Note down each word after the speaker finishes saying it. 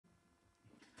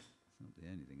the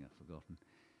only thing I've forgotten.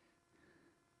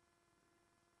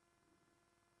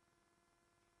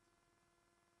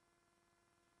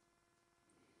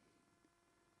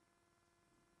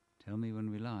 Tell me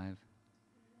when we're live.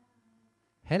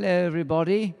 Hello,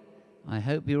 everybody. I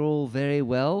hope you're all very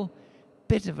well.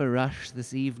 Bit of a rush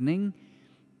this evening,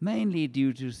 mainly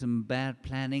due to some bad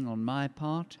planning on my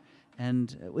part,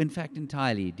 and in fact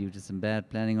entirely due to some bad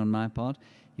planning on my part.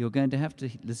 You're going to have to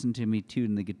listen to me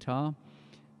tune the guitar,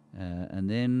 and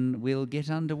then we'll get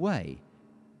underway.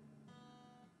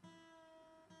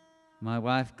 My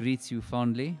wife greets you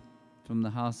fondly from the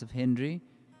house of Hendry.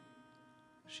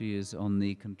 She is on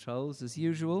the controls as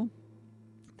usual,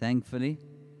 thankfully.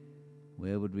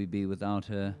 Where would we be without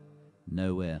her?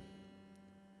 Nowhere.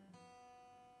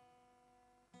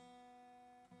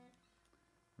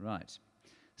 Right.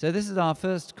 So this is our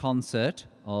first concert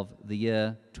of the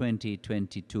year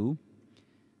 2022.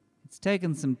 It's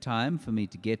taken some time for me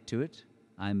to get to it.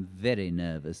 I'm very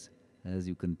nervous, as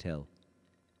you can tell.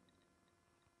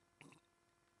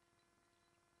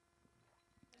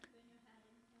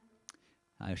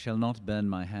 I shall not burn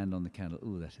my hand on the candle.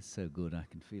 Ooh, that is so good. I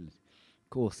can feel it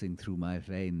coursing through my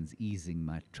veins, easing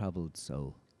my troubled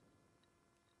soul.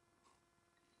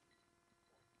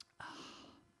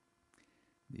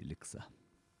 The elixir.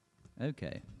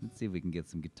 Okay, let's see if we can get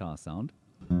some guitar sound.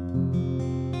 Oh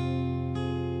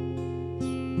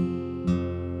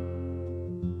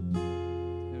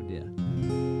dear.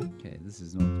 Okay, this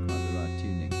is not quite the right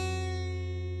tuning.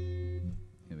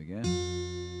 Here we go.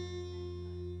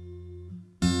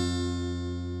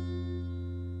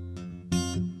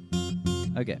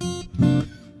 Okay.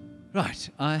 Right,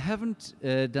 I haven't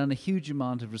done a huge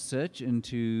amount of research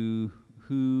into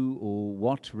who or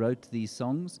what wrote these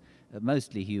songs.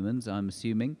 Mostly humans, I'm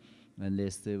assuming,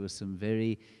 unless there were some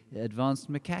very advanced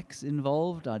macaques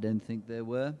involved. I don't think there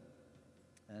were.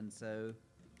 And so,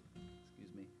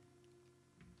 excuse me.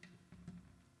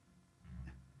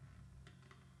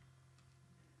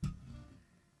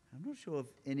 I'm not sure if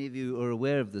any of you are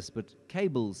aware of this, but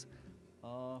cables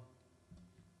are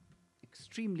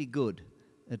extremely good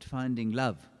at finding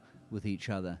love with each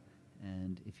other.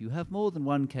 And if you have more than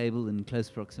one cable in close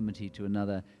proximity to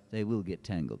another, they will get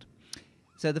tangled.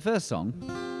 So the first song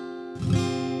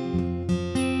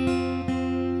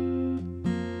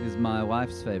is my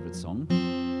wife's favorite song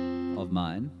of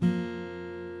mine.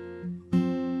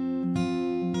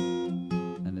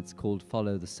 And it's called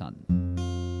Follow the Sun.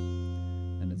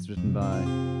 And it's written by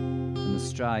an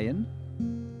Australian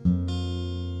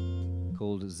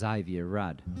called Xavier.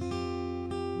 And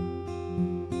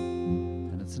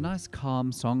it's a nice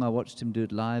calm song. I watched him do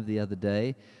it live the other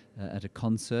day at a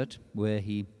concert where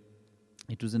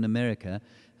it was in America,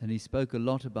 and he spoke a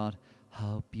lot about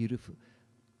how beautiful.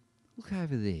 Look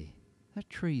over there. That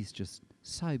tree's just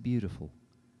so beautiful.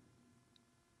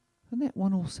 And that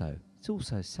one also. It's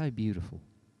also so beautiful.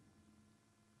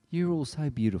 You're all so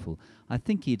beautiful. I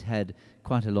think he'd had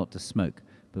quite a lot to smoke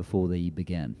before he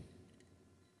began.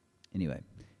 Anyway,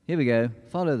 here we go.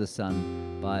 Follow the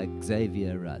Sun by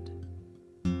Xavier Rudd.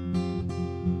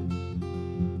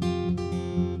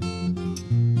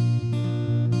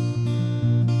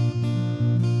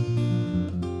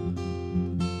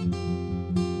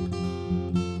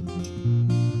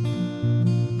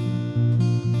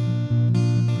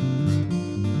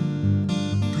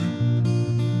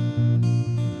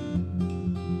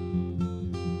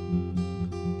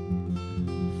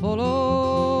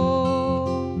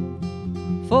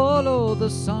 Follow the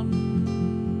sun,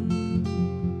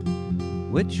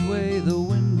 which way the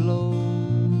wind blows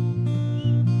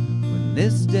when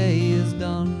this day is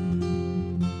done.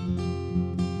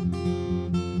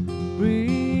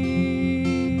 Breathe,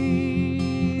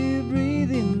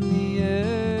 breathe in the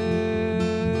air,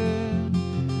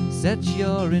 set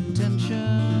your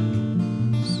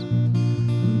intentions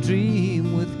and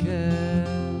dream with care.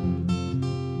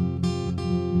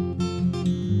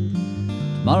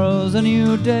 Tomorrow's a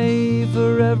new day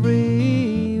for everyone.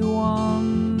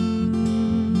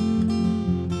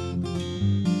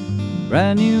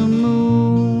 Brand new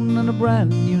moon and a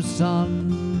brand new sun.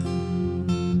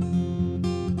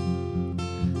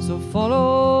 So follow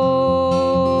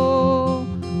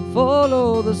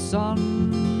the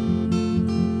sun,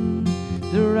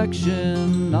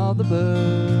 direction of the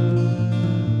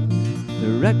bird,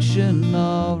 direction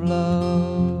of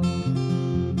love.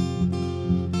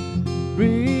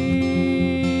 Breathe,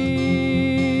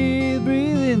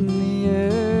 breathe in the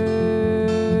air.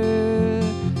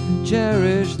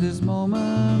 Cherish this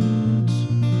moment,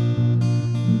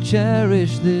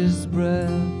 cherish this breath.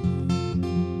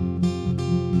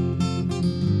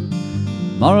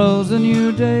 Tomorrow's a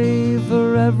new day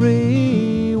for everyone.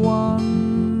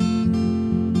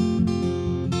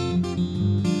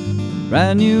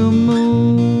 Brand new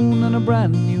moon and a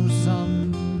brand new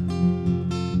sun.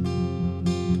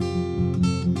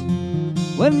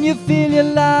 When you feel your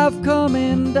life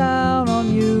coming down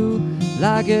on you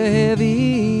like a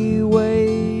heavy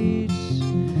weight,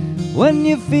 when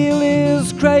you feel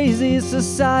this crazy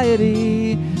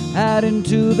society adding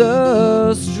to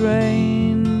the strain,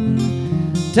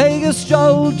 take a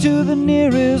stroll to the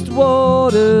nearest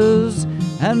waters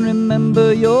and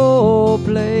remember your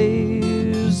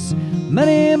place.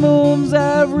 Many moons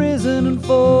have risen and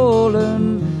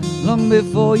fallen long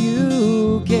before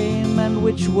you came, and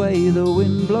which way the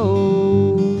wind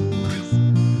blows,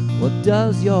 what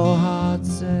does your heart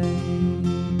say?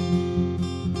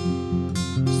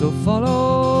 So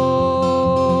follow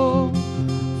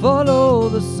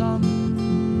the sun,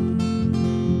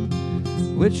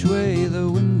 which way the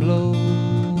wind blows,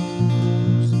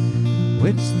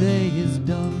 which day is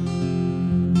done.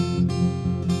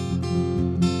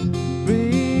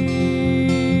 Breathe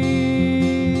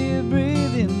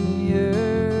in the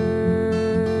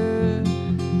air,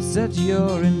 set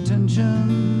your intentions,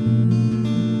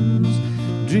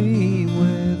 dream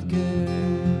with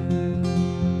care.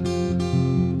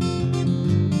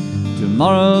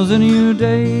 Tomorrow's a new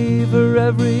day for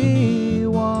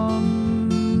everyone.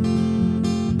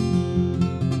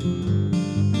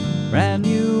 Brand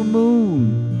new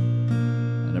moon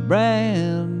and a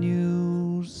brand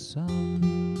new sun.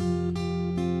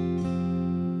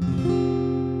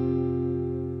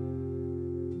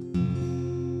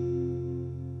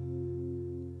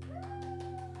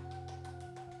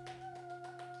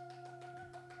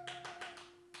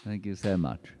 Thank you so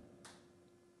much.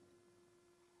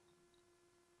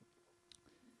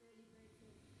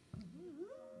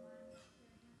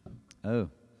 Oh,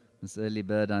 Miss Early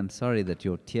Bird, I'm sorry that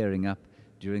you're tearing up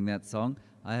during that song.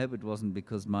 I hope it wasn't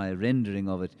because my rendering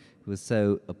of it was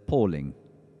so appalling.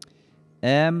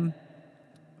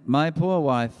 My poor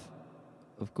wife,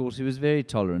 of course, she was very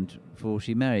tolerant, for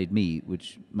she married me,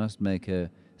 which must make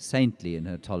her saintly in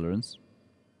her tolerance,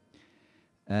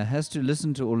 has to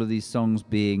listen to all of these songs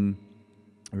being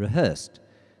rehearsed.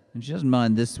 And she doesn't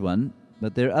mind this one,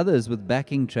 but there are others with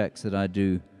backing tracks that I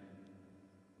do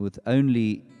with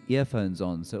only earphones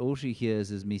on, so all she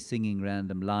hears is me singing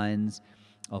random lines,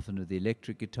 often with the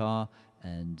electric guitar,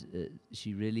 and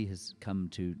she really has come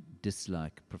to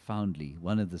dislike profoundly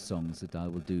one of the songs that I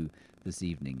will do this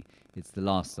evening. It's the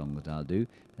last song that I'll do,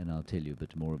 and I'll tell you a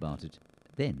bit more about it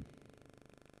then.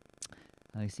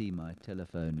 I see my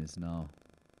telephone is now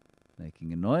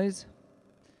making a noise.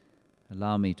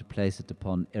 Allow me to place it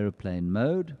upon aeroplane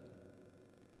mode.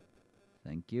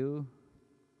 Thank you.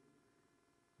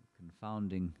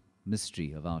 Confounding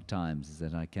mystery of our times is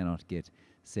that I cannot get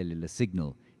cellular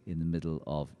signal in the middle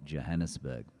of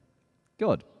Johannesburg.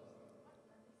 Good.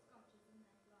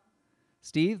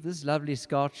 Steve, this lovely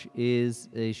scotch is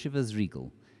a Chivas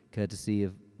Regal, courtesy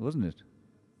of, wasn't it?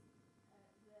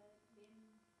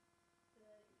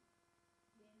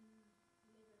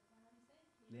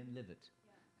 Glenlivet.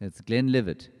 It's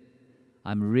Glenlivet.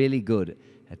 I'm really good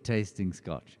at tasting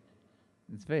scotch.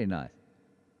 It's very nice.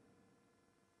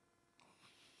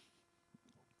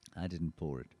 I didn't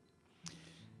pour it.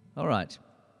 All right.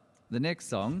 The next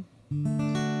song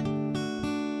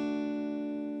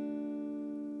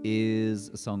is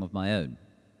a song of my own,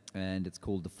 and it's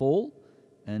called The Fall,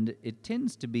 and it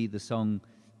tends to be the song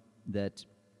that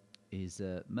is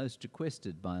most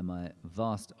requested by my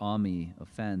vast army of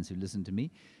fans who listen to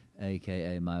me,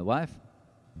 aka my wife,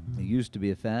 who used to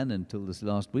be a fan until this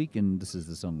last week, and this is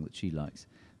the song that she likes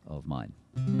of mine.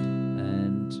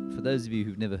 And for those of you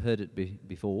who've never heard it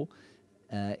before,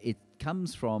 it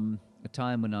comes from a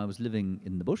time when I was living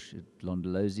in the bush at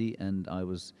Londolozi, and I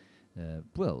was,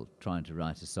 trying to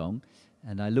write a song,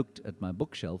 and I looked at my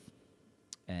bookshelf,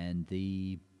 and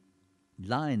the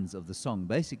lines of the song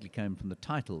basically came from the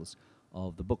titles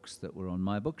of the books that were on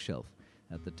my bookshelf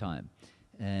at the time.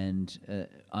 And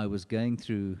I was going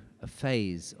through a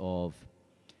phase of,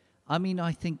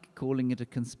 I think calling it a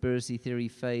conspiracy theory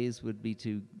phase would be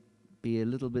to be a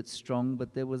little bit strong,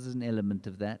 but there was an element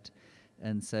of that.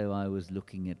 And so I was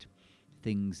looking at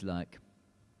things like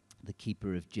The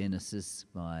Keeper of Genesis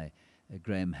by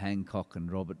Graham Hancock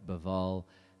and Robert Bauval.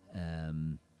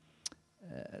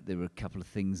 There were a couple of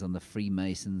things on the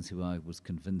Freemasons who I was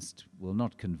convinced, well,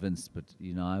 not convinced, but,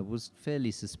 I was fairly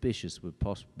suspicious were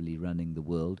possibly running the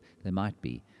world. They might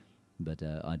be, but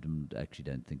I actually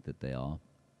don't think that they are.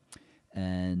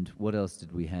 And what else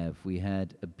did we have? We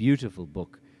had a beautiful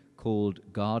book called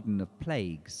Garden of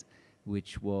Plagues,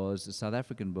 which was a South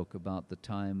African book about the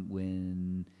time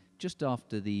when, just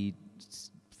after the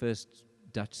first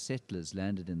Dutch settlers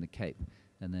landed in the Cape,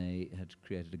 and they had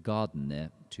created a garden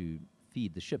there to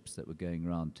feed the ships that were going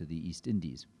around to the East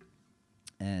Indies.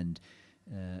 And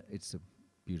it's a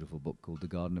beautiful book called The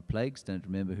Garden of Plagues. Don't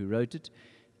remember who wrote it.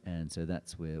 And so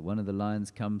that's where one of the lines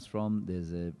comes from.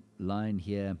 There's a line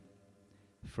here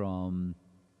from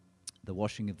The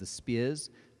Washing of the Spears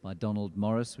by Donald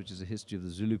Morris, which is a history of the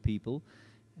Zulu people.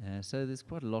 So there's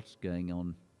quite a lot going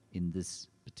on in this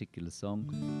particular song.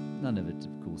 None of it,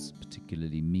 of course,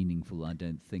 particularly meaningful, I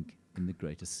don't think, in the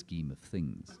greater scheme of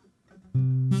things.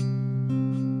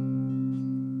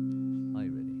 Are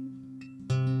you ready?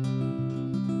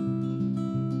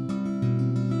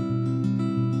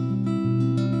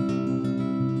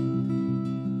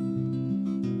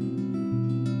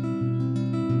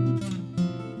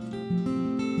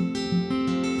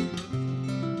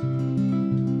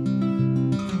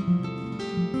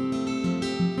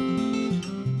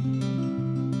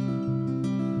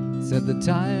 Said the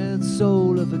tired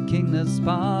soul of a king that's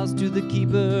passed to the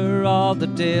keeper of the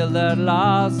tale that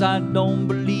lasts. I don't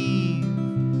believe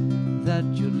that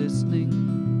you're listening.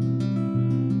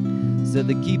 Said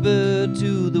the keeper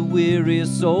to the weary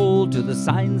soul, to the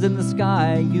signs in the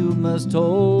sky you must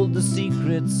hold. The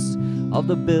secrets of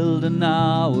the builder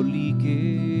now are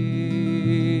leaking.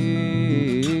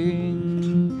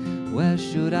 Where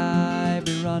should I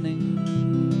be running?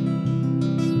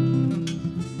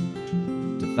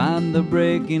 Find the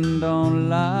breaking dawn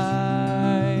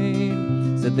light.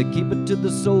 Said the keeper to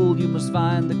the soul, you must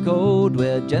find the code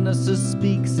where Genesis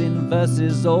speaks in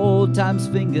verses old. Time's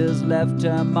fingers left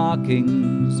her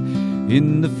markings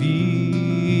in the field,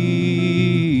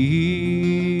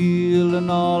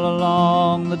 and all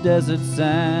along the desert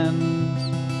sands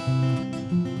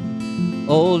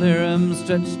old Hiram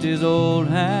stretched his old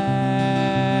hands,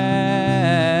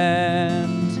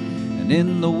 and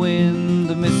in the wind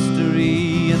the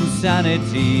mystery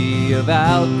insanity of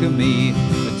alchemy,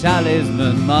 a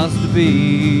talisman must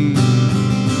be. 'Cause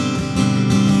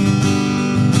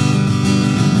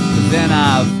then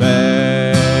I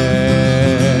fell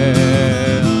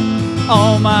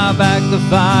on my back, the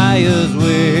fire's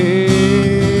wind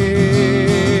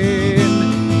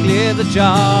cleared the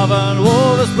chaff and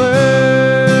wore the spell.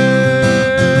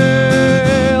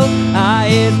 I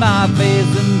hid my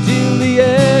face until the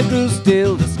air grew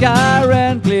still, the sky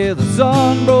ran clear, the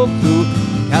sun broke through,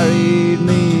 carried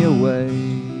me away.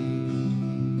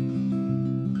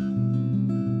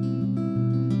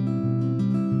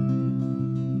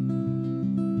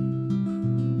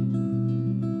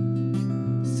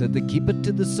 Said the keeper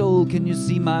to the soul, can you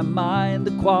see my mind?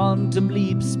 The quantum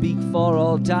leaps speak for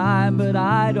all time, but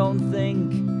I don't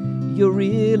think you're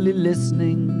really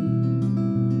listening.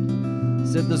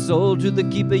 Said the soul to the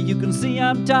keeper, you can see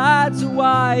I'm tired, so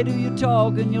why do you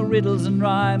talk in your riddles and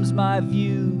rhymes? My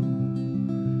view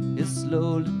is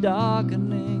slowly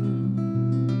darkening.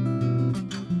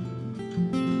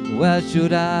 Where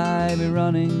should I be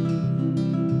running?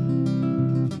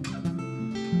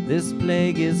 This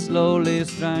plague is slowly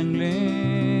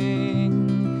strangling.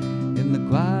 In the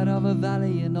quiet of a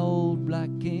valley, an old black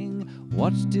king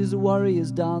watched his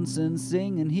warriors dance and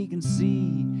sing, and he can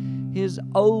see his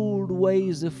old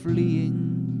ways are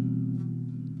fleeing.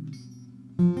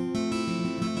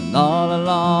 And all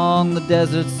along the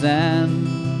desert sand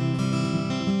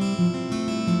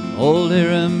old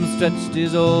Hiram stretched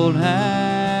his old hand.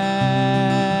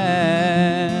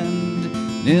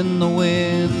 In the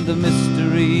wind the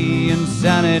mystery,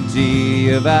 insanity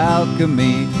of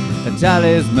alchemy, a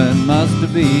talisman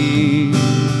must be.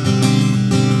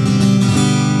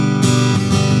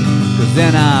 'Cause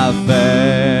then I fell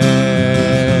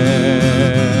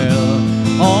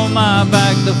on my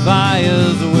back, the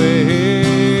fire's wind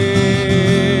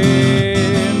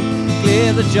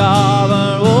clear the job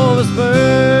and wore the spell.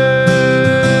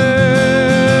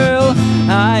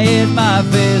 I hid my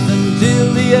face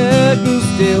until the air grew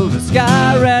still, the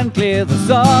sky ran clear, the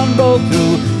sun broke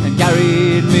through and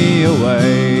carried me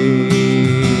away.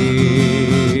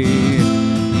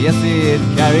 Yes, it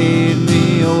carried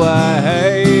me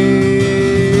away.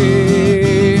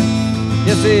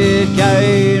 Yes, it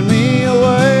carried me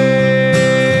away.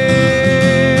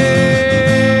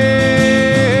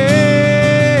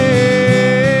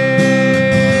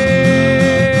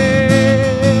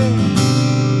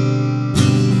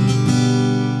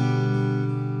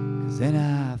 'Cause then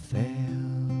I fell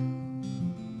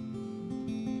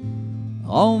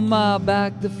on my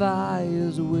back, the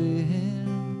fire's wind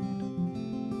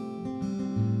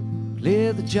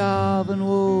cleared the job and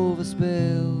wove a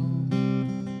spell.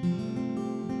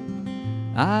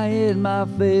 I hid my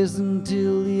face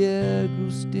until the air grew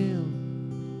still.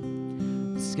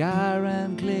 The sky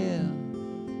ran clear,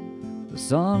 the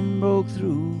sun broke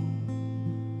through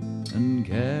and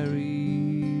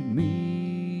carried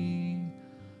me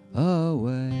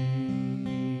away.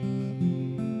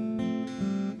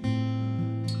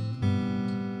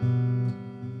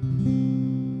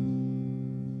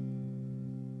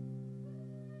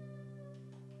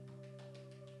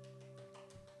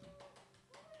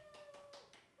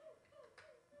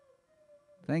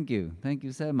 Thank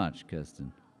you so much,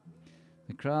 Kirsten.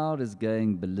 The crowd is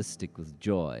going ballistic with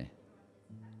joy.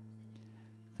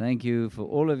 Thank you for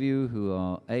all of you who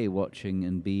are A, watching,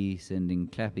 and B, sending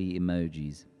clappy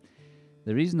emojis.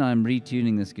 The reason I'm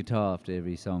retuning this guitar after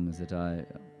every song is that I,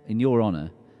 in your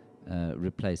honor,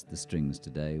 replaced the strings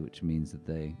today, which means that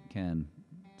they can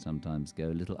sometimes go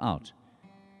a little out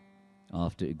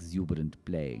after exuberant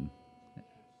playing.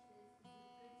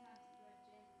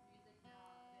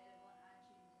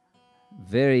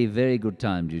 Very, very good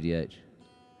time, Judy H.,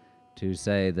 to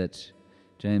say that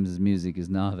James's music is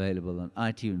now available on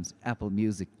iTunes, Apple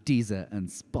Music, Deezer, and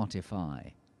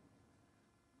Spotify.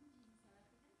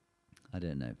 I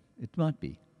don't know. It might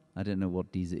be. I don't know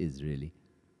what Deezer is, really.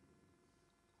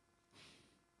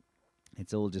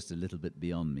 It's all just a little bit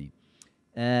beyond me.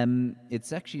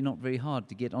 It's actually not very hard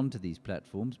to get onto these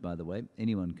platforms, by the way.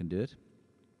 Anyone can do it.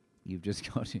 You've just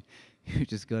got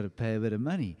to pay a bit of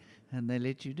money, and they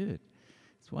let you do it.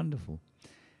 It's wonderful.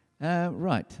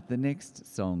 Right, the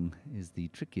next song is the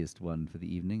trickiest one for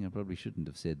the evening. I probably shouldn't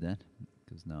have said that,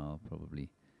 because now I'll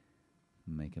probably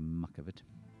make a muck of it.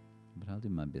 But I'll do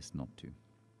my best not to.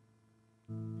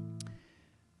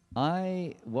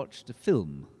 I watched a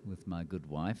film with my good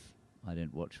wife. I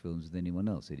don't watch films with anyone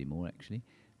else anymore, actually.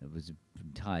 It was an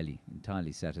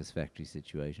entirely satisfactory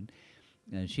situation.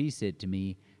 And she said to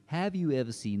me, "Have you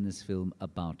ever seen this film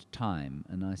About Time?"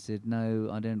 And I said, "No,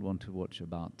 I don't want to watch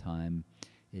About Time.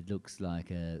 It looks like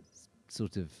a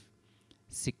sort of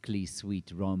sickly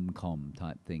sweet rom-com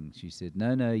type thing." She said,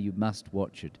 no, you must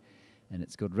watch it. And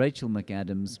it's got Rachel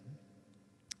McAdams,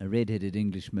 a red-headed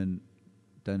Englishman,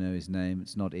 don't know his name,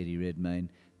 it's not Eddie Redmayne,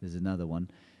 there's another one,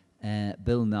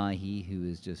 Bill Nighy, who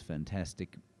is just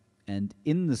fantastic. And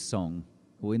in the song,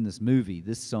 or in this movie,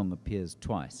 this song appears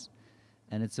twice.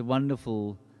 And it's a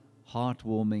wonderful,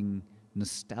 heartwarming,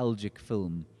 nostalgic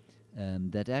film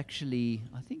that actually,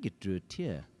 I think it drew a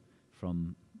tear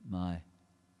from my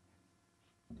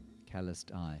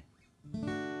calloused eye.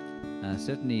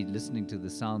 Certainly listening to the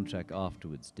soundtrack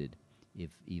afterwards did,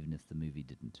 even if the movie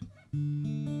didn't.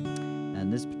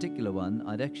 And this particular one,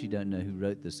 I actually don't know who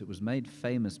wrote this. It was made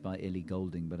famous by Ellie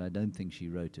Goulding, but I don't think she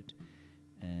wrote it.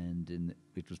 And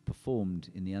it was performed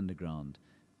in the underground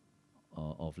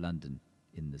of London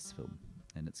in this film.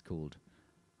 And it's called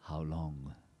How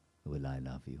Long Will I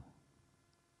Love You?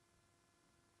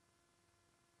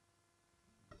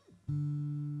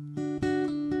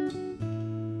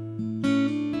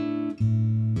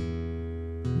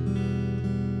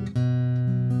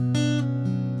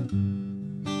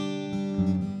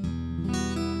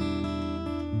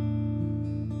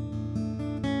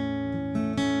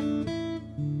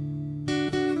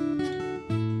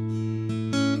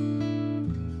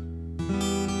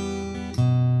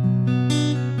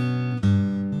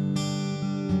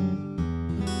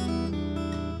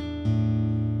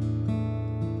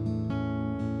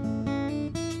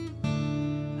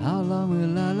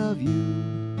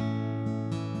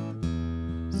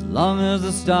 Long as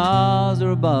the stars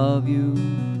are above you,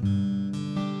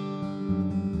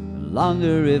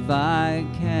 longer if I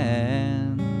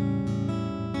can.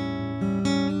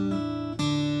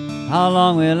 How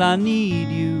long will I need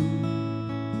you?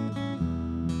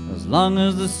 As long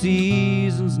as the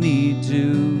seasons need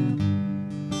to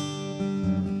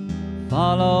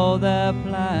follow their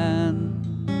plan.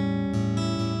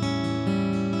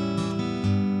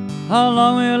 How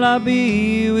long will I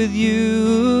be with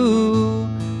you?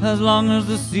 As long as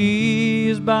the sea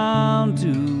is bound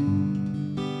to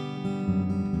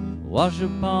wash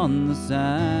upon the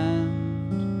sand.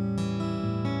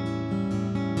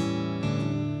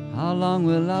 How long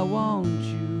will I want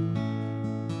you?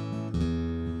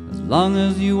 As long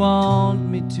as you want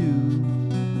me to.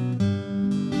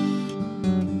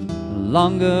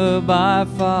 Longer by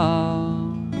far.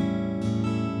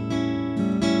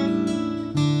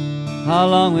 How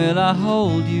long will I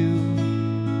hold you?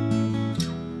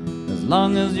 As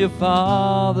long as your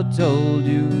father told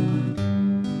you.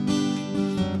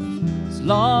 As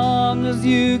long as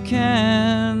you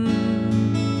can.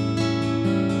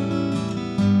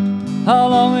 How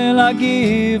long will I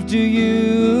give to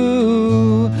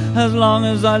you? As long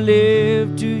as I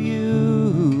live to you.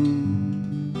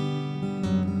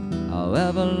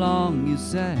 however long you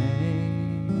say.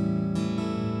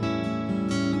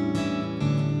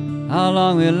 How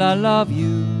long will I love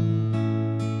you?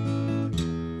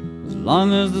 As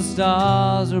long as the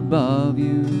stars are above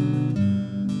you,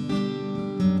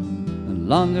 and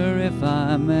longer if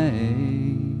I may.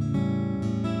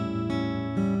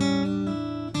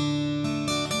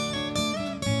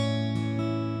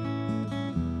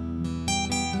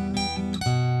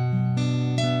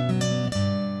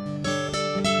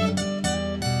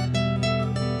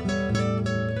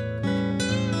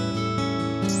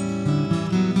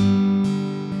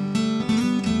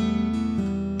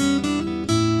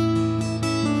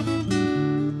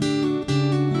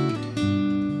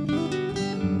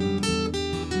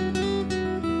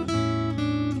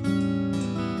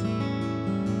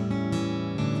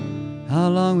 How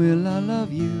long will I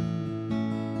love you?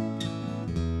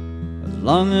 As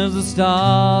long as the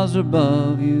stars are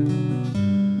above you,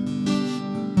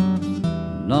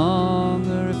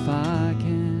 longer if I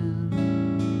can.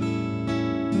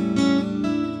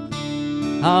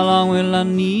 How long will I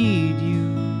need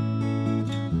you?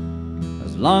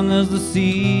 As long as the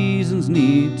seasons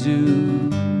need to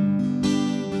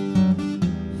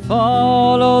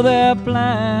follow their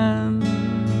plan.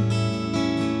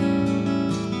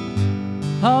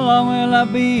 How long will I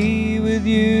be with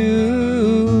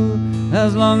you?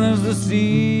 As long as the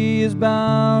sea is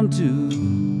bound to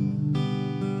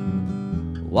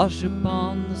wash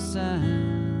upon the sand.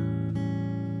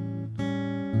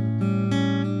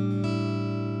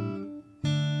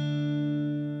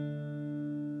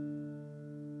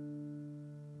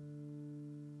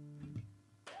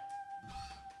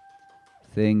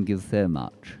 Thank you so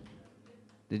much.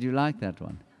 Did you like that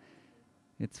one?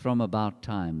 It's from About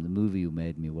Time, the movie you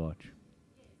made me watch.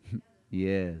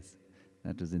 Yes,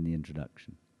 that was in the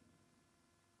introduction.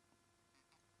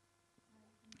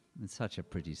 It's such a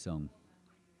pretty song.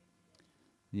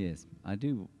 Yes, I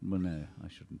do. Well, no, I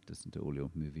shouldn't listen to all your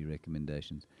movie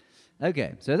recommendations.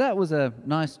 Okay, so that was a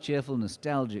nice, cheerful,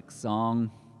 nostalgic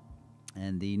song.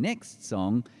 And the next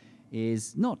song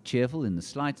is not cheerful in the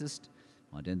slightest.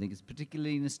 I don't think it's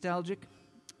particularly nostalgic,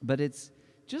 but it's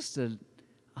just a...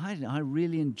 I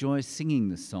really enjoy singing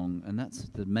this song, and that's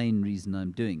the main reason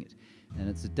I'm doing it. And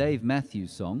it's a Dave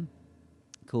Matthews song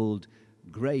called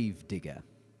Gravedigger.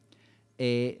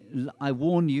 I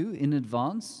warn you in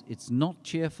advance, it's not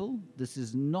cheerful. This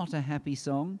is not a happy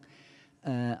song.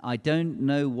 I don't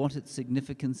know what its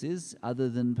significance is, other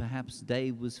than perhaps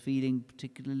Dave was feeling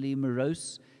particularly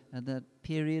morose at that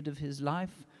period of his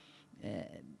life.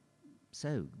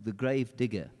 So, the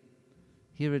Gravedigger.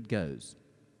 Here it goes.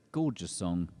 Gorgeous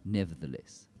song,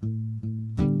 nevertheless.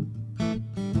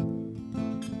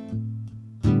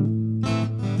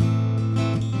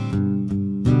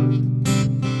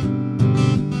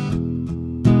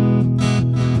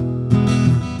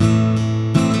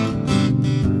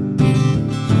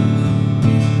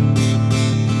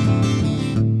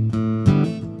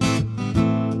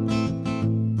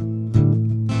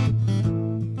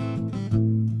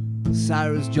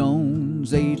 Cyrus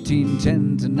Jones,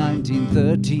 1810 to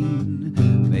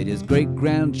 1913, made his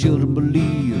great-grandchildren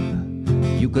believe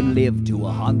you can live to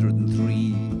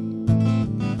 103.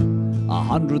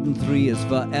 103 is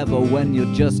forever when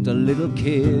you're just a little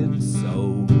kid.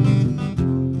 So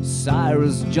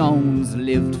Cyrus Jones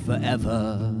lived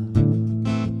forever.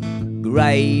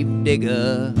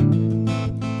 Gravedigger,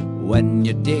 when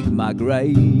you dig my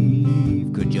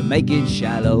grave, could you make it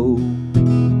shallow,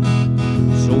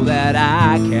 so that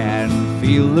I can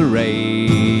feel the rain?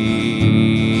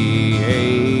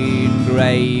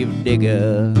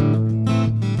 Gravedigger.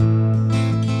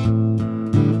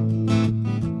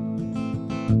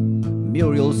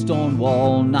 Muriel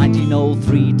Stonewall,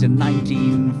 1903 to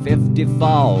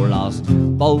 1954, lost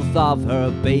both of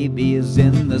her babies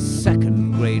in the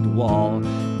Second Great War.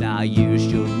 Now you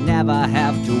should never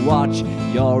have to watch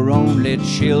your only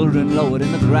children lowered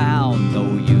in the ground,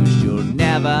 though you should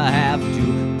never have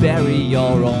to bury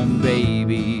your own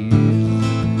babies.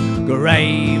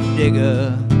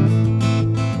 Gravedigger,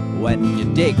 when you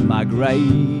dig my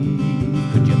grave,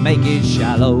 could you make it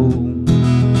shallow,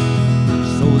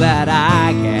 so that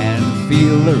I can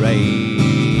feel the rain?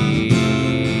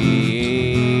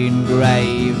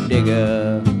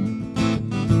 Gravedigger.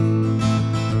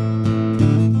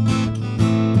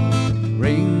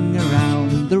 Ring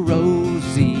around the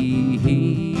rosies,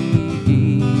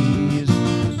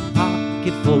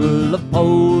 pocket full of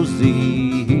posies,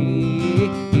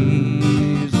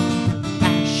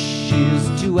 ashes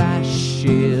to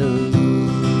ashes.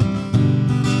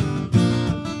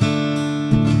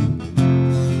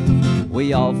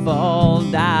 We all fall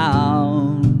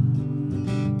down,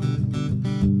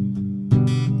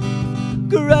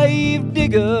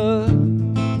 Gravedigger,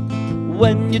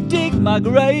 when you dig my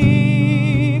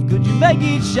grave, could you make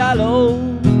it shallow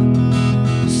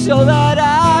so that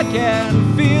I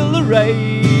can feel the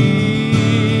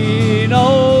rain?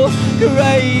 Oh,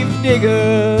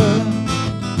 gravedigger.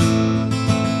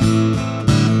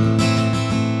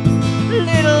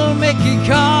 Little Mickey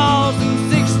calls in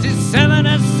 67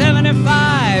 and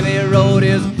 75. He rode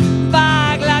his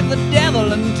bike like the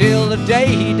devil until the day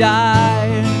he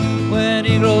died. When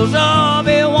he grows up,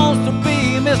 he wants to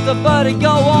be Mr. Buddy, go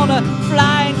on a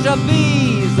flying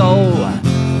trapeze. Oh,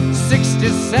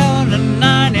 67 and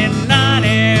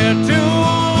 1992,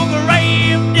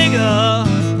 gravedigger,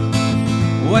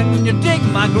 when you dig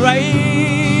my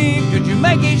grave, could you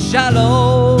make it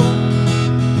shallow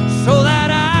so that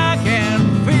I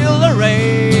can feel the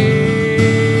rain?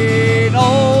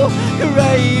 Oh,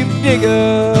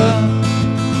 gravedigger,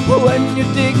 when you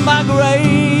dig my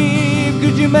grave,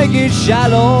 could you make it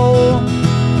shallow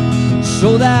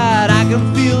so that I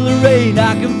can feel the rain?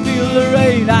 I can feel the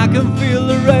rain, I can feel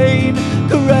the rain.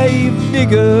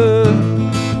 Gravedigger,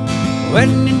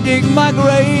 when you dig my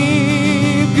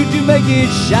grave, could you make it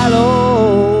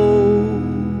shallow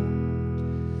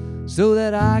so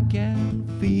that I can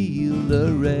feel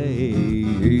the rain?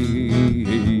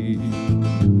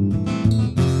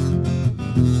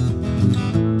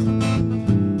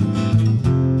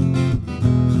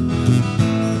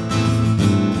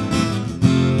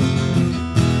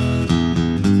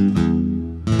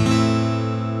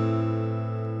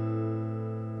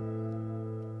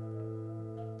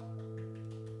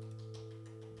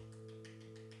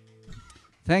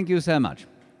 Thank you so much.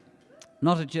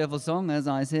 Not a cheerful song, as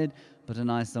I said, but a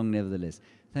nice song nevertheless.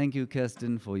 Thank you,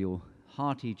 Kirsten, for your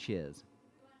hearty cheers.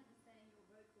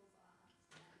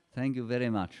 Thank you very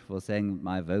much for saying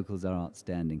my vocals are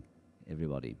outstanding,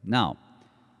 everybody. Now,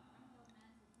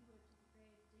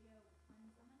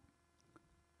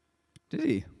 did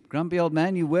he? Grumpy old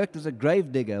man, you worked as a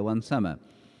gravedigger one summer.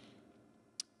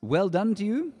 Well done to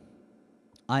you.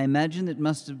 I imagine it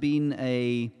must have been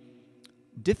a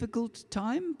difficult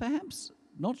time, perhaps.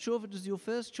 Not sure if it was your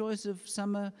first choice of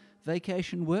summer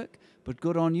vacation work, but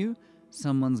good on you.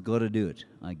 Someone's got to do it,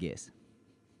 I guess.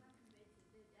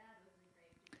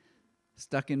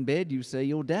 Stuck in bed, you say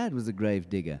your dad was a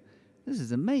gravedigger. This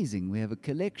is amazing. We have a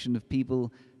collection of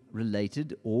people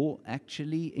related or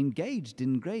actually engaged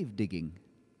in grave digging.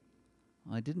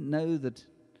 I didn't know that.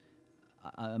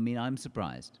 I mean, I'm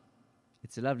surprised.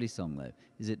 It's a lovely song, though,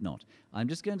 is it not? I'm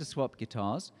just going to swap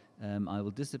guitars. I will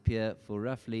disappear for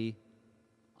roughly,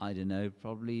 I don't know,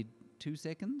 probably 2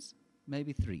 seconds,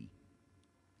 maybe 3.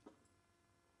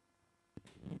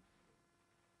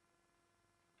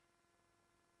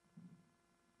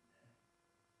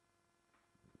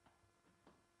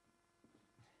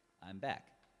 I'm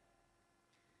back.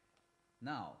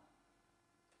 Now,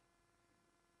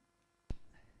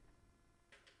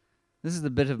 this is the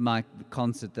bit of my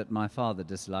concert that my father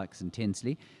dislikes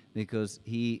intensely because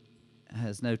he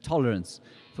has no tolerance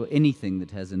for anything that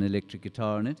has an electric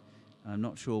guitar in it. I'm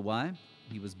not sure why.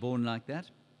 He was born like that.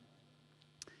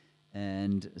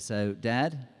 And so,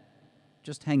 Dad,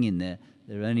 just hang in there.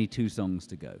 There are only 2 songs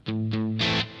to go.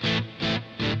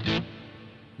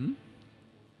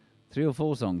 3 or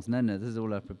 4 songs. No, this is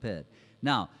all I've prepared.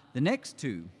 Now, the next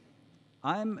 2,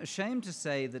 I'm ashamed to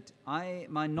say that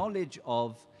my knowledge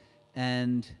of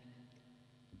and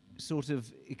sort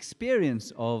of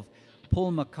experience of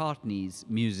Paul McCartney's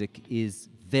music is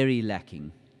very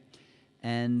lacking.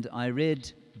 And I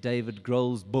read David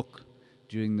Grohl's book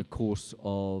during the course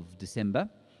of December.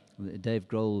 Dave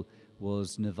Grohl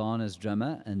was Nirvana's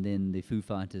drummer and then the Foo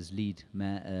Fighters lead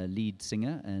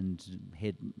singer and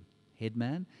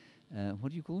headman.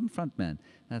 What do you call him? Frontman.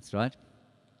 That's right.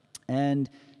 And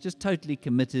just totally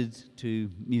committed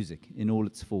to music in all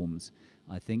its forms.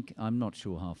 I think. I'm not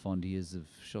sure how fond he is of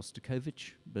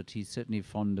Shostakovich, but he's certainly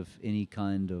fond of any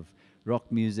kind of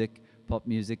rock music, pop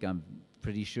music. I'm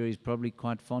pretty sure he's probably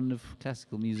quite fond of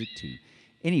classical music too.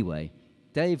 Anyway,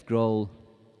 Dave Grohl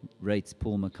rates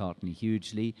Paul McCartney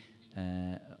hugely,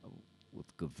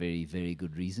 with very, very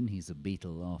good reason. He's a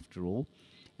Beatle after all.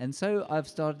 And so I've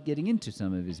started getting into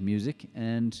some of his music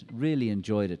and really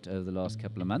enjoyed it over the last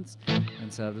couple of months.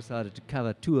 And so I've decided to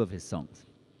cover 2 of his songs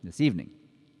this evening.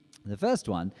 The first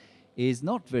one is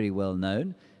not very well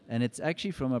known, and it's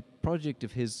actually from a project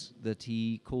of his that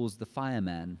he calls The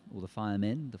Fireman, or The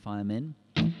Firemen.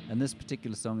 And this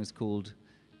particular song is called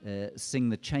Sing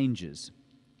the Changes.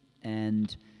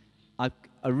 And I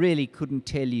really couldn't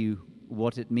tell you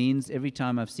what it means. Every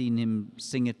time I've seen him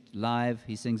sing it live,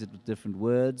 he sings it with different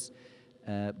words.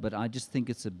 But I just think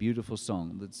it's a beautiful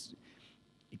song.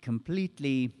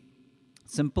 completely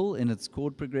simple in its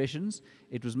chord progressions.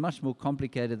 It was much more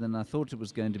complicated than I thought it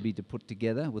was going to be to put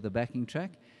together with a backing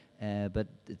track, but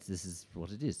this is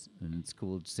what it is, and it's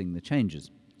called Sing the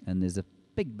Changes. And there's a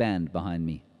big band behind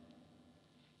me.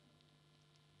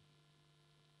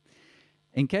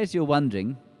 In case you're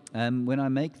wondering, when I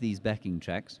make these backing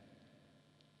tracks,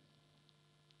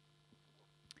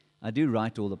 I do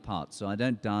write all the parts, so I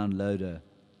don't download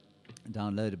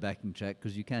a backing track,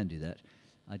 because you can do that.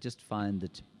 I just find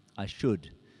that I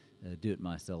should do it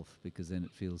myself, because then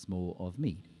it feels more of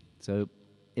me. So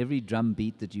every drum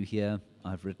beat that you hear,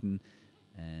 I've written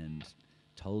and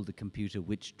told the computer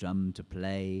which drum to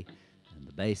play, and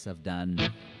the bass I've done.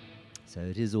 So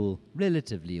it is all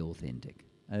relatively authentic.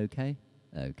 Okay?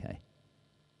 Okay.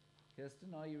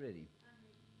 Kirsten, are you ready?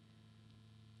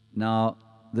 Now,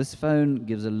 this phone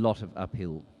gives a lot of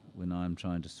uphill when I'm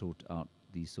trying to sort out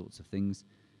these sorts of things,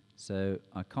 so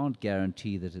I can't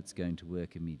guarantee that it's going to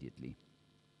work immediately.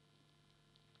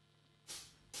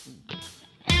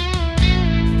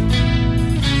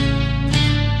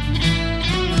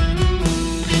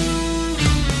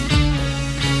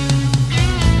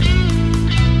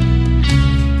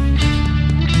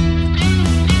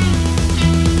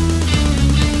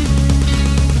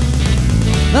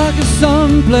 Like a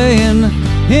song playing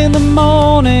in the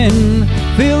morning,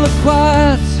 feel the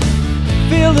quiet,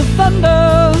 feel the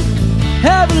thunder.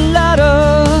 Heaven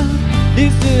ladder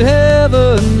leads to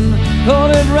heaven, call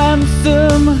it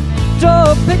ransom,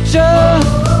 draw a picture,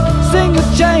 sing the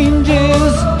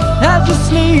changes as you're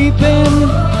sleeping.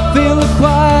 Feel the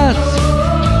quiet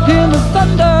in the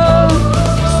thunder,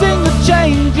 sing the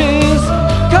changes,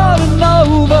 calling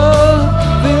over.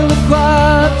 Feel the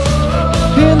quiet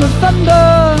in the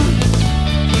thunder.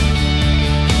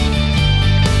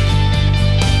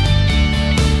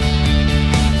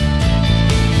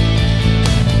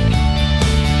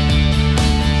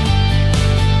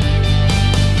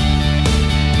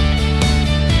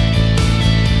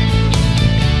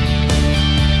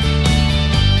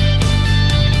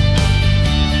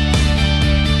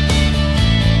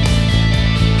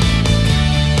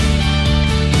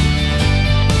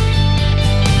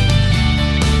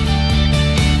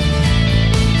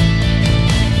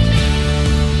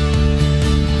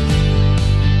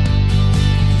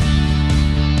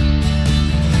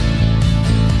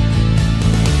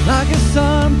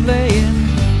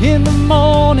 In the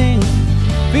morning,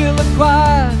 feel the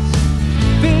quiet,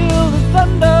 feel the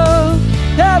thunder.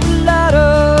 Every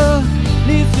ladder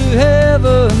leads to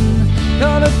heaven,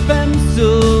 colored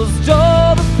pencils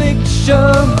draw the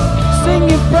picture, sing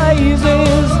your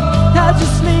praises as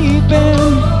you're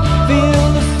sleeping. Feel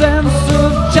the sense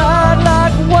of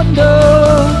childlike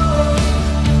wonder.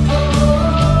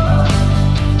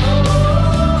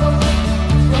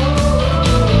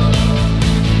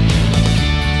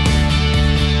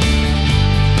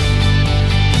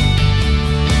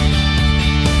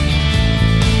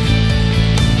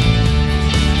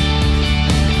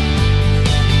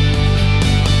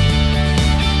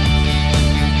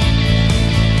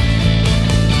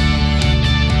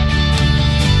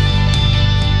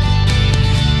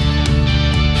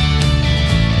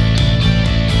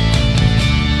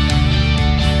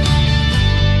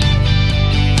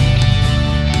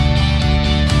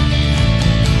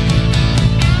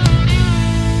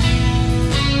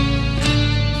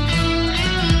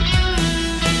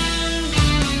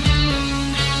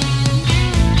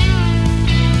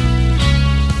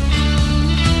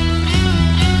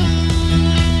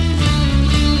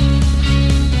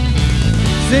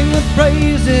 Sing the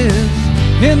praises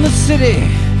in the city,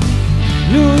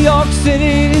 New York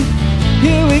City.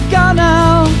 Here we go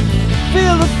now.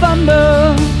 Feel the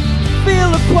thunder, feel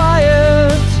the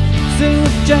quiet. Sing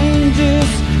the changes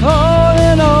all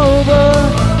and over.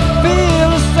 Feel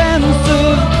a sense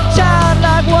of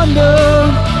childlike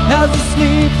wonder as you're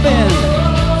sleeping.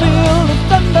 Feel the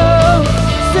thunder,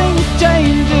 sing the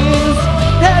changes.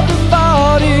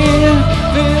 Everybody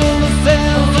feel the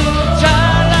sense of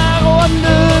childlike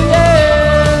wonder.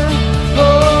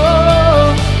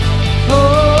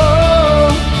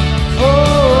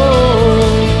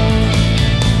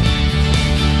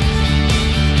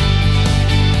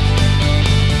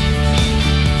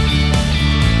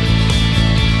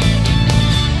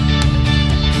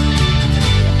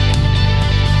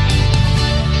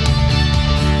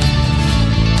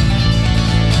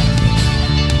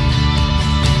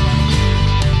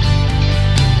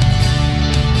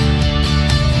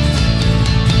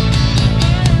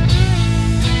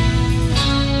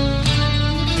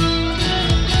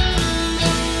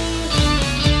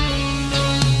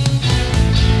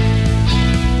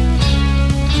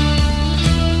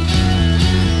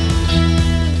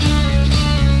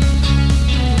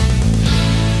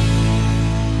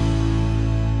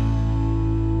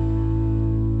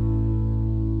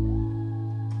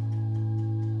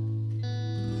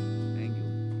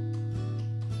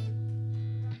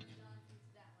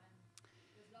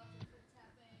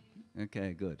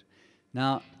 Okay, good.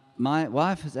 Now, my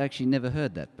wife has actually never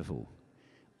heard that before.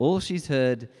 All she's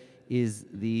heard is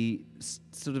the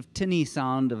sort of tinny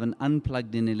sound of an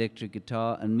unplugged-in electric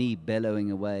guitar and me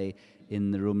bellowing away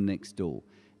in the room next door.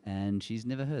 And she's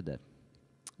never heard that.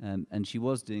 And she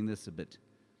was doing this a bit.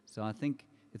 So I think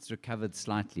it's recovered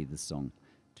slightly, this song,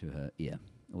 to her ear.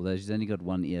 Although she's only got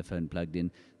one earphone plugged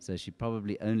in, so she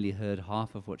probably only heard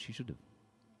half of what she should have.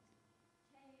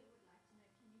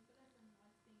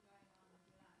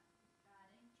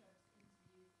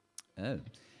 Oh.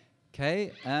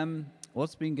 Kay,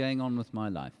 what's been going on with my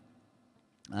life?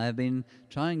 I've been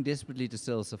trying desperately to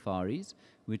sell safaris,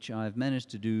 which I've managed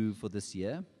to do for this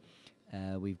year.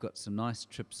 We've got some nice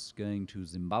trips going to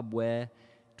Zimbabwe,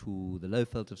 to the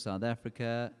Lowveld of South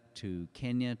Africa, to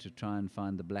Kenya to try and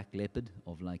find the black leopard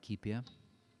of Laikipia.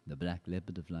 The black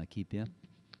leopard of Laikipia.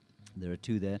 There are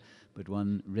two there, but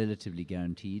one relatively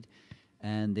guaranteed.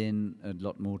 And then a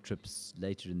lot more trips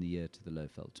later in the year to the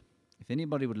Lowveld. If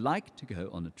anybody would like to go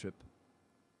on a trip,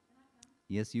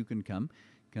 yes, you can come.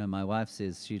 My wife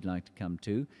says she'd like to come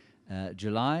too.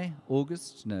 July,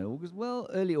 August,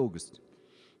 early August.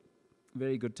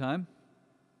 Very good time.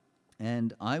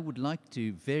 And I would like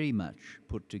to very much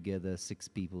put together 6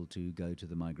 people to go to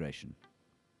the migration.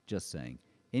 Just saying.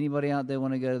 Anybody out there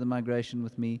want to go to the migration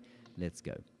with me? Let's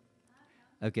go.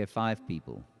 Okay, 5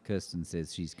 people. Kirsten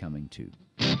says she's coming too.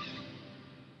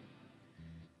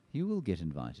 You will get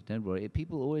invited, don't worry.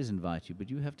 People always invite you, but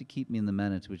you have to keep me in the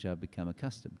manner to which I've become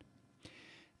accustomed.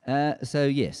 So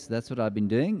yes, that's what I've been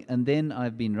doing. And then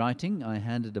I've been writing. I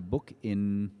handed a book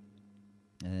in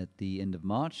at the end of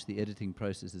March. The editing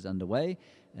process is underway,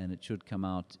 and it should come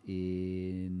out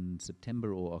in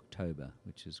September or October,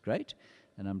 which is great.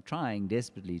 And I'm trying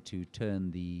desperately to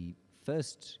turn the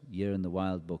first Year in the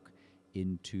Wild book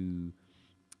into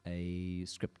a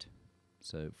script,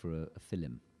 so for a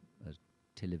film, a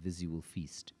televisual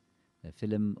feast, a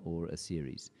film or a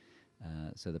series.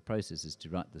 So the process is to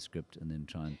write the script and then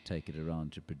try and take it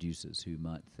around to producers who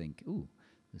might think, ooh,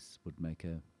 this would make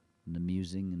an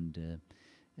amusing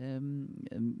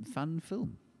and fun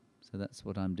film. So that's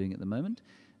what I'm doing at the moment,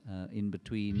 in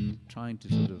between trying to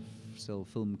sort of sell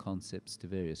film concepts to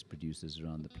various producers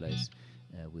around the place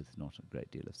with not a great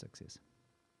deal of success.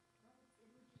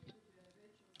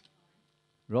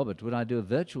 Robert, would I do a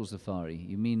virtual safari?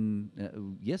 You mean,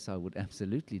 yes, I would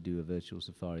absolutely do a virtual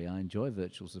safari. I enjoy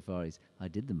virtual safaris. I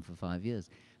did them for 5 years.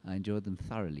 I enjoyed them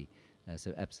thoroughly.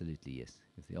 So absolutely, yes.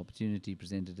 If the opportunity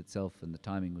presented itself and the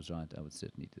timing was right, I would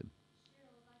certainly do them.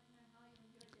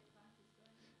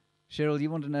 Cheryl, you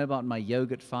want to know about my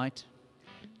yogurt fight?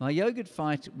 My yogurt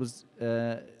fight was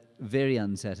very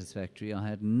unsatisfactory. I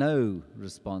had no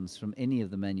response from any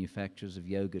of the manufacturers of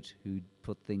yogurt who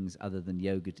put things other than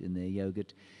yogurt in their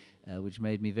yogurt, which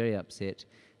made me very upset.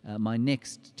 My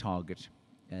next target,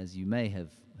 as you may have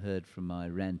heard from my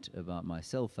rant about my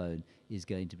cell phone, is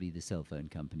going to be the cell phone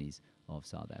companies of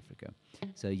South Africa.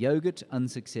 So yogurt,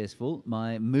 unsuccessful.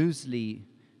 My muesli,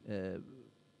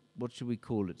 what should we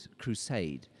call it,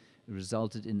 crusade,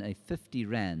 resulted in a 50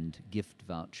 Rand gift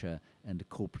voucher and a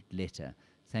corporate letter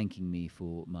thanking me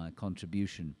for my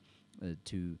contribution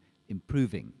to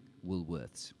improving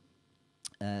Woolworths.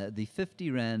 The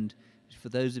 50 Rand, for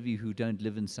those of you who don't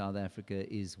live in South Africa,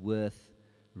 is worth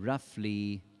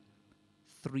roughly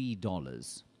 $3.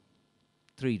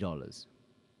 $3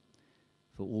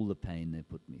 for all the pain they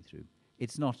put me through.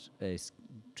 It's not a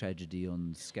tragedy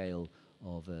on the scale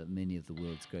of many of the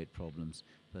world's great problems,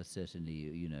 but certainly,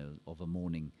 you know, of a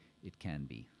morning, it can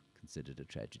be considered a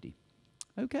tragedy.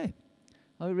 Okay.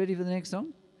 Are we ready for the next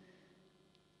song?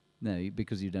 No,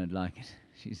 because you don't like it.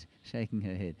 She's shaking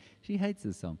her head. She hates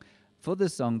this song. For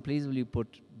this song, please will you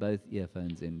put both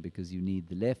earphones in, because you need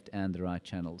the left and the right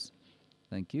channels.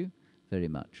 Thank you very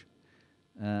much.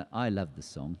 I love this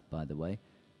song, by the way.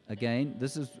 Again,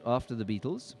 this is after the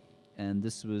Beatles, and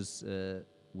this was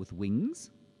with Wings.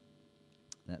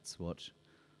 That's what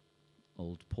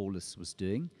old Paulus was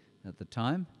doing at the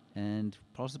time, and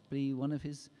possibly one of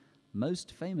his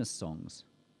most famous songs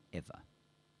ever.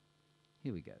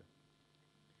 Here we go.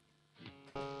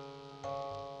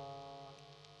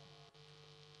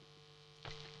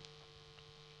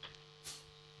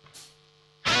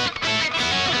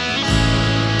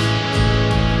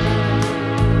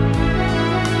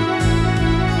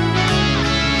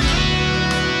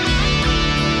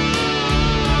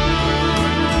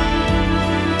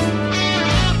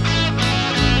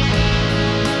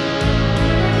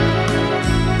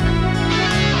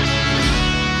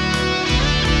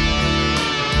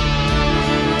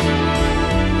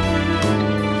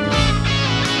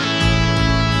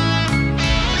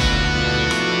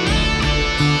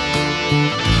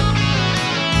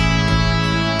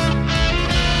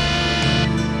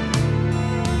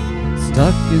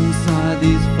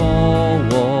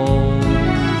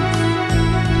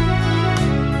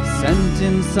 spent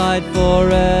inside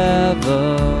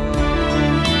forever,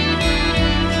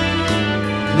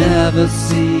 never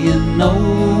seeing no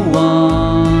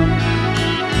one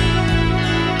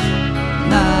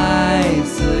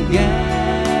nice again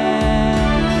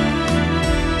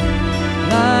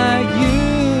like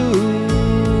you,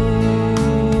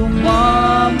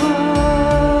 Mama.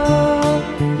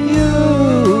 You,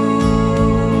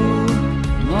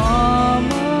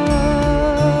 Mama.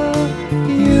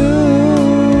 You.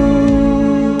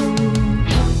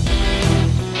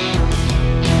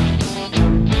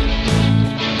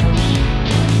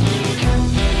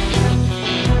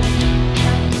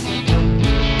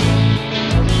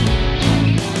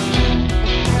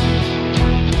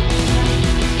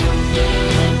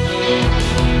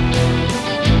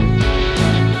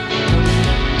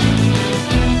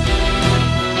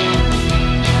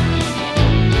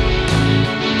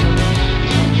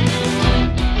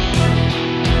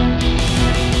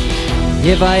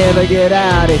 If I ever get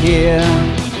out of here,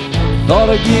 thought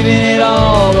of giving it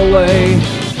all away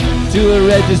to a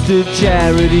registered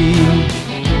charity.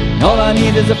 All I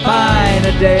need is a pint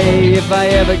a day. If I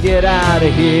ever get out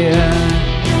of here,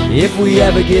 if we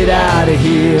ever get out of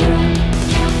here.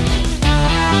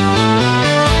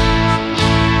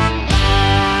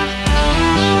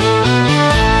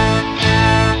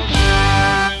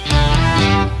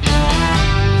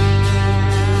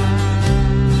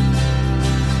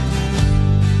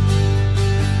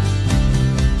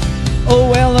 Oh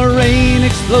well, the rain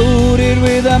exploded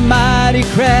with a mighty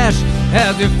crash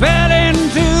as it fell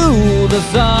into the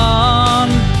sun.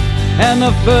 And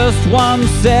the first one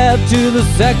said to the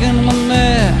second one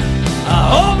there, I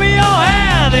hope you're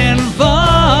having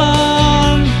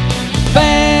fun.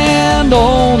 Band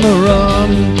on the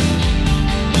run,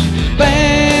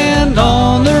 band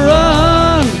on the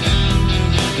run.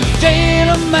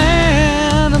 Sailor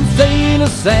Man and Sailor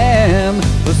Sam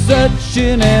were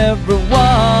searching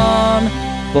everyone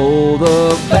for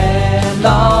the band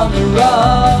on the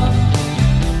run,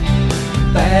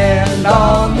 band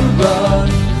on the run,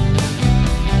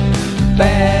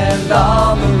 band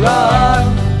on the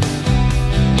run,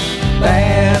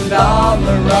 band on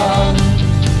the run.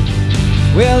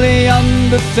 Well, the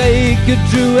undertaker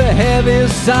drew a heavy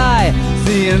sigh,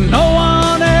 seeing no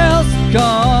one else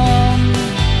come,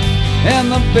 and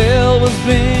the bell was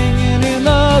ringing in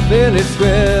the village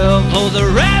square for the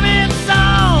rabbits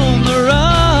on the run.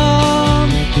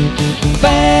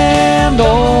 Band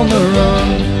on the run,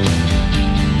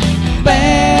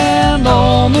 band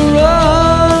on the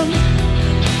run.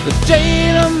 The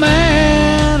Sailor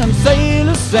Man and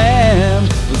Sailor Sam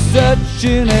were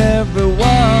searching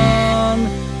everyone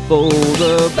for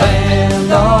the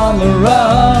band on the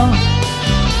run,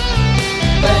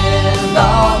 band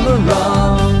on the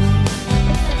run.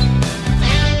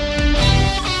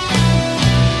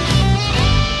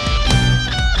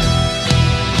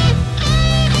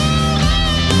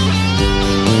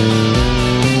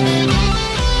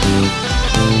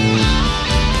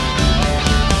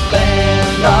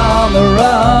 On the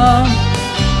run,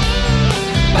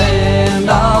 band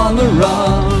on the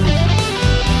run,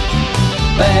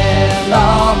 band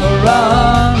on the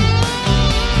run,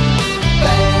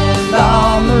 band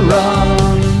on the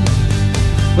run.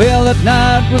 Well, that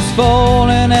night was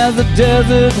falling as the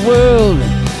desert world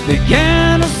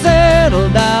began to settle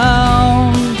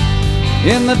down.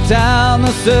 In the town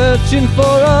they're searching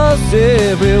for us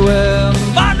everywhere,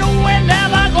 but we're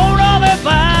never gonna be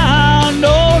found.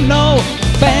 Oh no.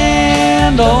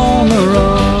 Band on the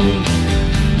run,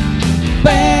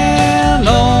 band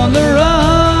on the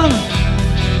run.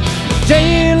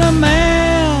 Sailor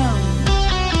Man,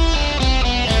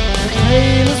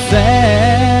 Sailor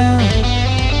Sam,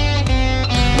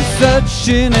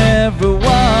 searching everyone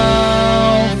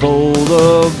for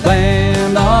the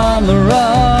band on the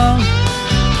run,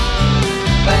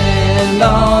 band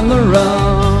on the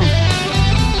run,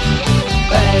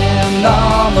 band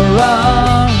on the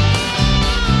run,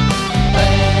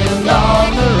 band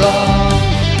on the run.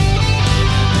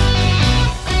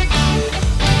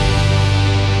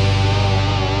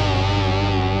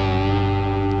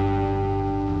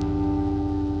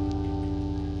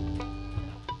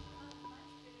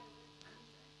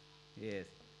 Yes.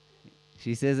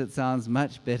 She says it sounds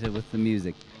much better with the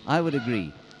music. I would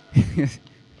agree.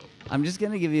 I'm just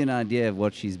going to give you an idea of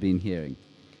what she's been hearing.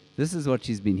 This is what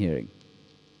she's been hearing.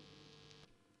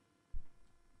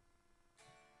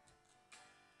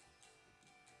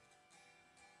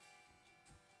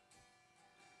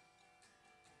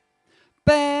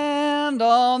 Band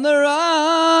on the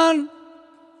run,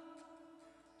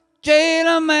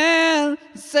 Sailor Man,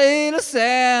 Sailor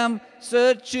Sam,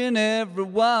 searching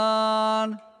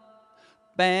everyone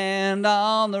Band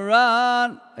on the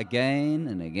run, again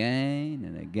and again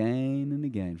and again and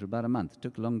again, for about a month. It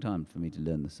took a long time for me to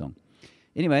learn the song.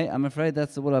 Anyway, I'm afraid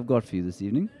that's all I've got for you this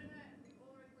evening.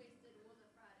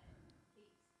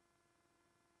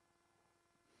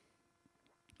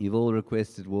 You've all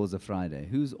requested Woza Friday.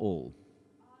 Who's all?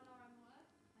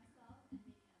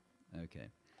 Okay.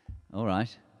 All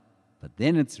right. But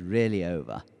then it's really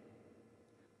over.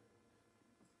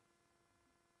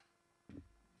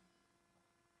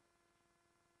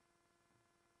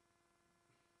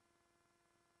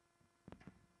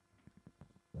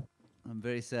 I'm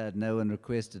very sad no one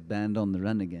requested Band on the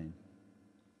Run again.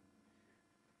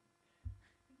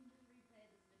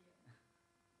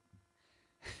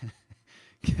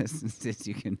 Kirsten says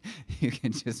you can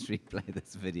just replay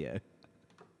this video.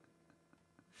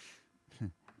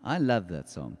 I love that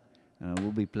song.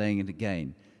 We'll be playing it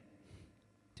again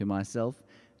to myself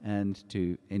and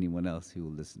to anyone else who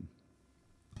will listen.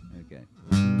 Okay.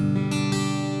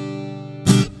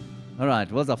 All right,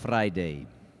 it was a Friday.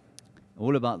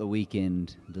 All about the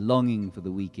weekend, the longing for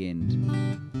the weekend.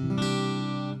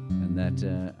 And that,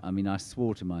 I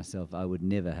swore to myself I would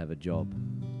never have a job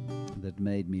that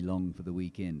made me long for the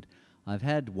weekend. I've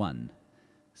had one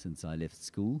since I left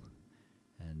school,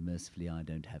 and mercifully I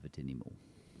don't have it anymore.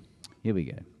 Here we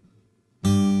go.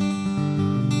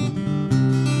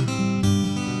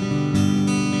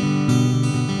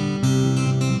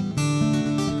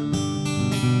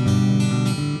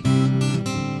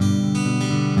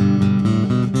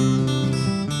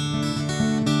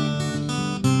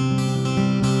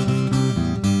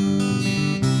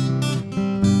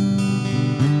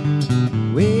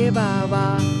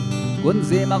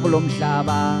 Kunzima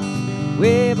kulomhlaba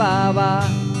we baba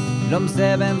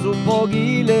lomsebenzi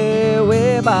uphokile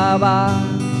we baba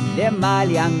le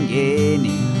mali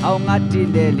angeni awungathi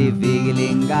leli viki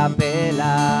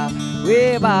lingaphela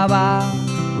we baba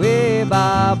we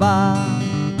baba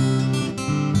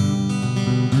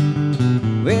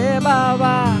we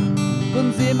baba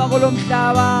kunzima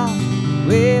kulomhlaba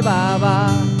we baba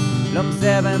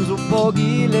lomsebenzi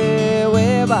uphokile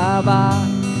we baba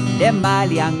le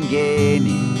mali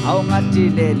angeni awungathi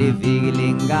leli viki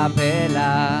lingaphela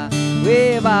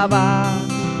we baba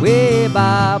we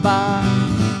baba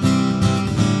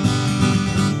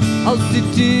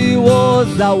awusithi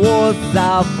woza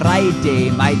Friday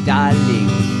my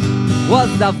darling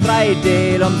woza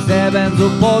Friday lomsebenzi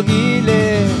uphokile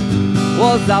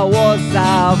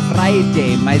woza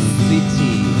Friday my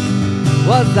sweetie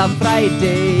woza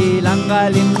Friday langa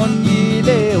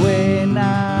linqonyile wena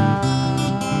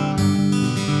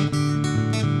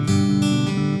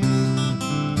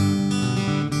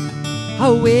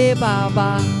we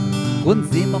baba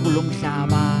kunzima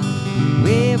kulomhlaba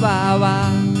we baba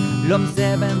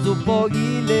lomsebenzi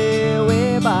uphokile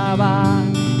we baba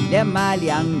le mali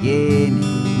angeni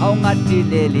awungathi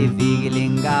leli viki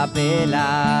lingaphela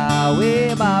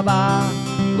we baba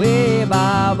we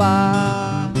baba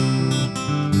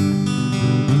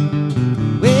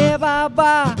we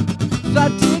baba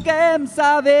swathike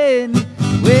emhlabeni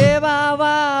we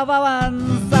baba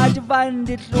babansathi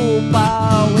bandihlupa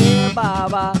we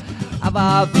baba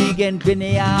abafike endlwini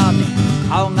yami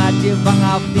awungathi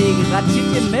bangafiki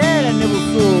ngathithimela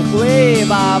nebusuku we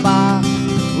baba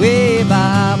we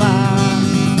baba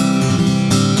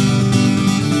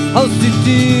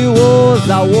awusithi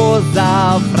woza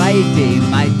Friday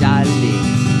my darling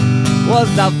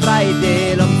woza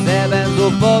Friday lomsebenzi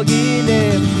uphokile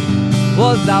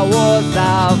woza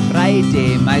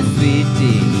Friday my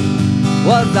sweetie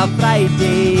woza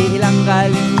Friday ilanga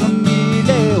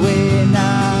linqumile wena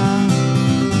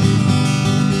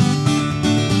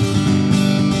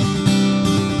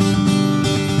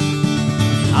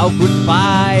oh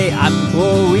goodbye I'm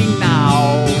going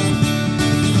now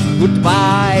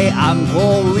goodbye I'm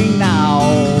going now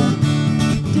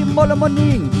Timbola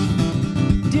morning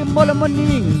Timbola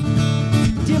morning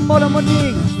Timbola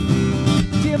morning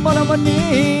Timbola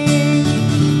morning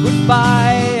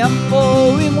goodbye I'm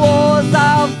going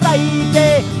Woza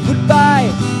Friday goodbye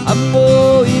I'm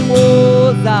going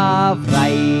Woza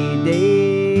Friday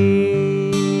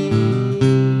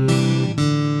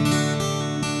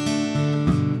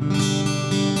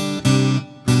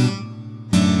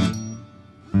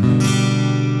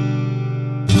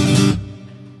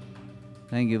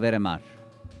Thank you very much.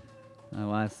 My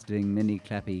wife's doing many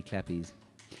clappies.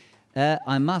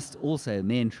 I must also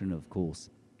mention, of course,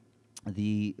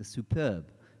 the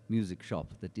superb music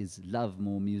shop that is Love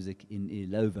More Music in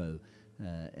Ilovo,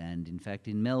 and in fact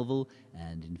in Melville,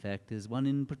 and in fact there's one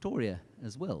in Pretoria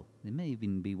as well. There may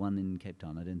even be one in Cape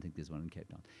Town. I don't think there's one in Cape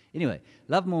Town. Anyway,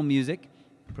 Love More Music,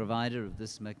 provider of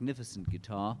this magnificent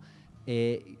guitar,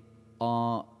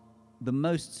 are the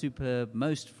most superb,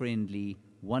 most friendly,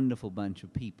 wonderful bunch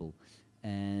of people,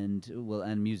 and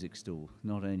music store,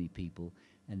 not only people.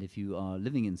 And if you are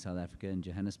living in South Africa, in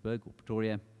Johannesburg or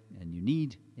Pretoria, and you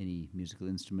need any musical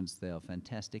instruments, they are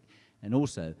fantastic. And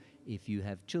also, if you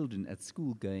have children at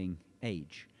school-going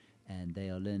age and they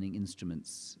are learning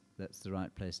instruments, that's the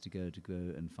right place to go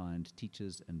and find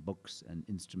teachers and books and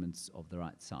instruments of the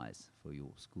right size for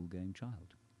your school-going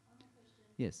child.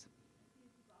 Yes.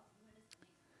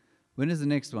 When is the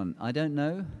next one? I don't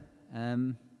know.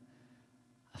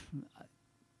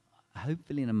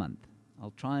 Hopefully in a month.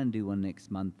 I'll try and do one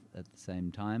next month at the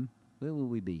same time. Where will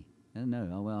we be? I don't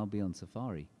know. I'll be on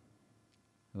safari.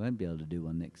 I won't be able to do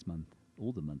one next month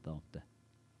or the month after.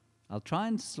 I'll try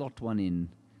and slot one in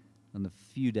on the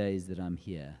few days that I'm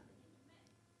here.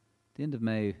 The end of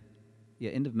May. Yeah,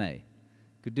 end of May.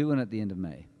 Could do one at the end of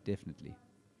May, definitely.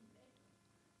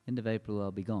 End of April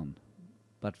I'll be gone,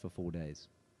 but for 4 days.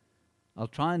 I'll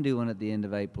try and do one at the end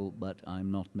of April, but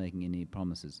I'm not making any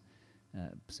promises.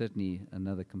 Certainly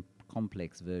another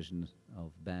complex version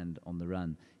of Band on the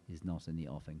Run is not in the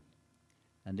offing.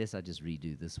 Unless I just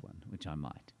redo this one, which I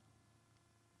might.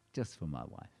 Just for my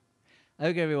wife.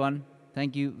 Okay, everyone.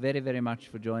 Thank you very, very much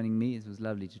for joining me. It was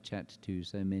lovely to chat to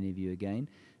so many of you again.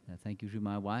 Thank you to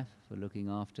my wife for looking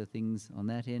after things on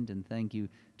that end, and thank you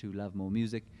to Love More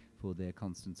Music for their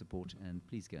constant support, and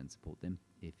please go and support them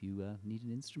if you need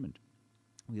an instrument.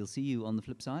 We'll see you on the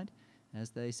flip side,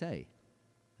 as they say.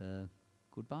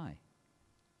 Goodbye.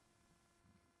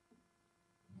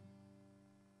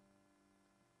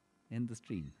 End the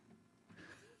stream.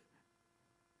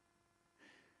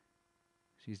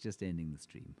 She's just ending the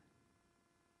stream.